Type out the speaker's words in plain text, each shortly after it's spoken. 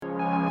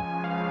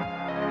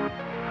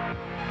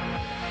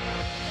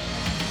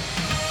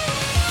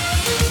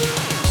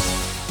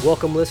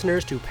Welcome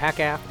listeners to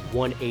PACAF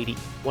 180,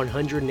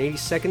 180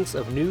 seconds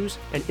of news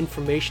and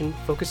information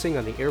focusing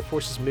on the Air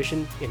Force's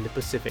mission in the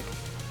Pacific.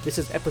 This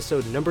is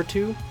episode number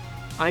 2.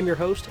 I'm your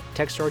host,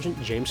 Tech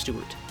Sergeant James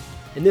Stewart.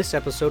 In this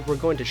episode, we're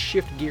going to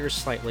shift gears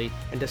slightly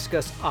and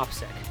discuss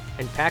OPSEC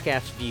and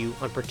PACAF's view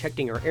on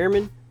protecting our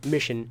airmen,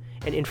 mission,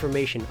 and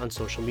information on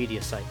social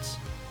media sites.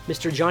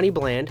 Mr. Johnny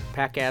Bland,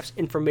 PACAF's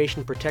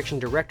Information Protection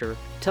Director,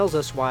 tells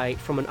us why,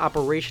 from an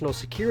operational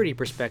security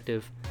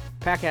perspective,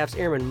 PACAF's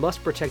airmen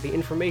must protect the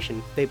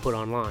information they put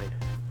online.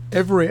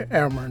 Every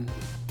airman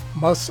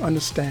must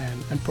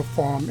understand and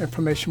perform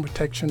information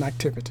protection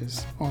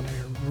activities on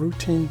a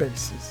routine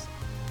basis.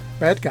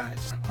 Bad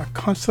guys are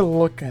constantly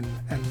looking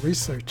and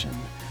researching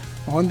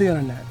on the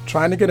internet,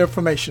 trying to get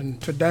information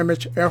to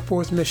damage Air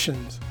Force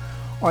missions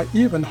or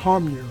even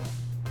harm you,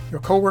 your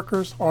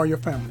coworkers, or your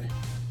family.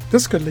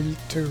 This could lead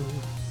to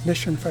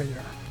mission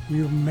failure.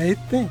 You may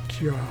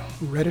think you're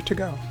ready to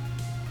go,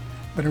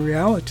 but in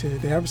reality,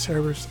 the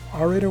adversary is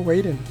already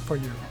waiting for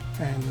you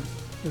and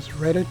is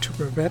ready to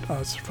prevent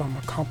us from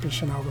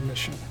accomplishing our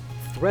mission.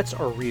 Threats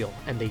are real,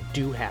 and they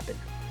do happen.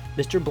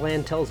 Mr.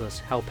 Bland tells us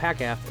how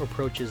PACAF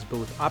approaches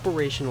both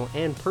operational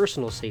and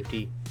personal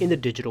safety in the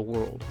digital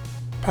world.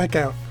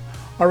 PACAF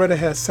already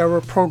has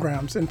several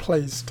programs in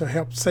place to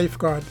help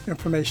safeguard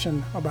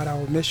information about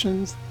our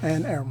missions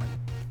and airmen.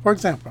 For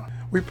example,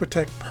 we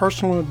protect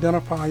personal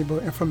identifiable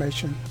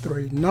information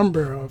through a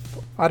number of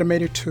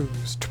automated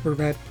tools to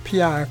prevent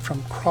PI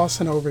from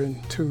crossing over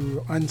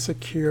into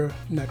unsecure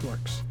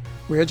networks.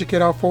 We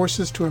educate our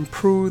forces to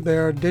improve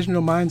their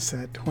digital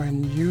mindset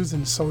when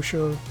using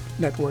social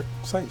network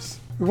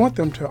sites. We want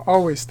them to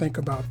always think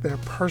about their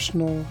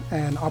personal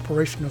and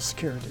operational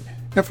security.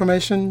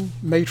 Information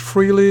made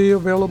freely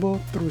available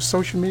through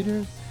social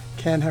media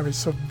can have a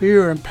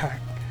severe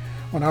impact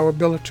on our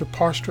ability to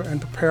posture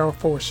and prepare our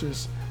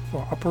forces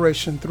for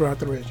operation throughout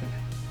the region.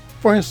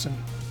 For instance,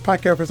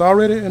 PACAF is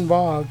already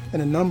involved in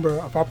a number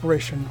of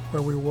operations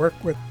where we work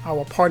with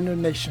our partner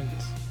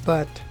nations.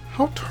 But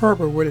how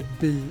terrible would it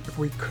be if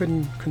we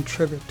couldn't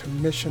contribute to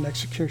mission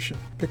execution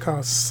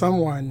because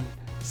someone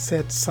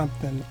said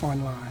something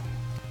online?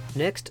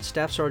 Next,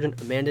 Staff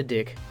Sergeant Amanda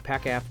Dick,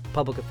 PACAF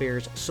Public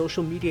Affairs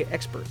social media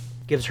expert,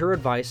 gives her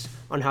advice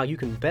on how you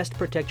can best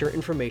protect your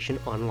information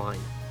online.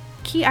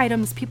 Key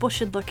items people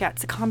should look at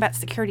to combat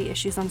security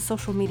issues on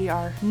social media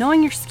are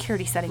knowing your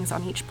security settings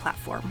on each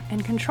platform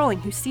and controlling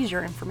who sees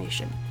your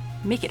information.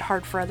 Make it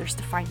hard for others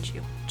to find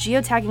you.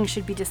 Geotagging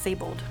should be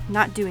disabled.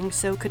 Not doing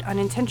so could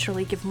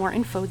unintentionally give more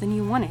info than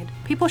you wanted.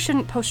 People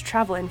shouldn't post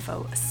travel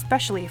info,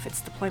 especially if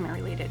it's deployment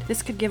related.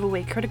 This could give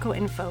away critical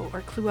info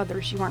or clue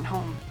others you aren't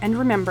home. And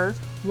remember,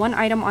 one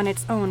item on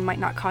its own might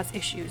not cause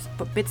issues,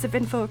 but bits of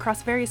info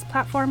across various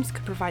platforms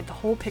could provide the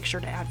whole picture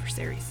to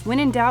adversaries. When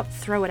in doubt,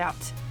 throw it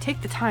out.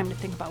 Take the time to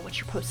think about what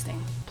you're posting.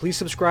 Please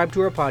subscribe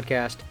to our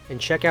podcast and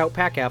check out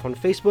PACAF on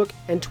Facebook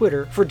and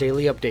Twitter for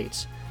daily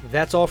updates.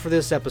 That's all for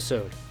this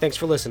episode. Thanks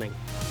for listening.